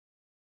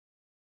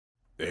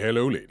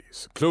Hello,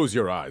 ladies. Close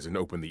your eyes and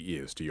open the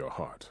ears to your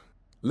heart.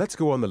 Let's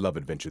go on the love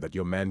adventure that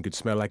your man could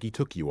smell like he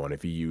took you on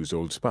if he used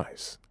Old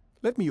Spice.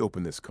 Let me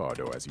open this car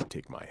door as you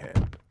take my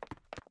hand.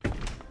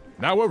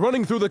 Now we're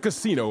running through the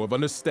casino of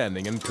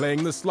understanding and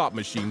playing the slot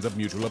machines of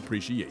mutual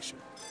appreciation.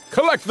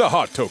 Collect the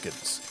heart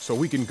tokens, so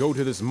we can go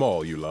to this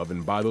mall you love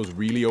and buy those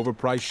really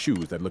overpriced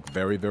shoes that look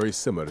very, very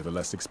similar to the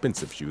less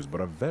expensive shoes, but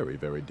are very,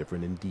 very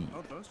different indeed.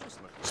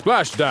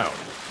 Splash down!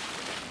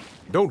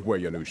 Don't wear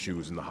your new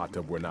shoes in the hot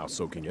tub we're now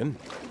soaking in.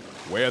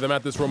 Wear them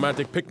at this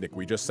romantic picnic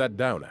we just sat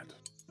down at.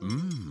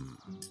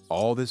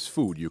 All this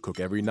food you cook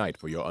every night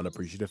for your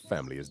unappreciative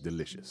family is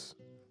delicious.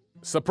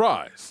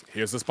 Surprise!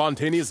 Here's the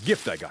spontaneous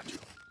gift I got you.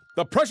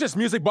 The precious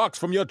music box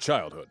from your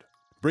childhood.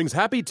 Brings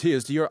happy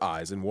tears to your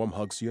eyes and warm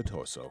hugs to your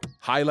torso,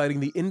 highlighting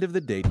the end of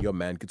the date your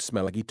man could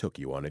smell like he took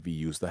you on if he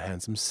used the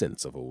handsome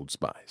scents of Old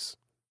Spice.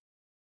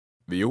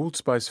 The Old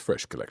Spice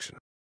Fresh Collection.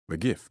 The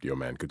gift your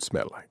man could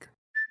smell like.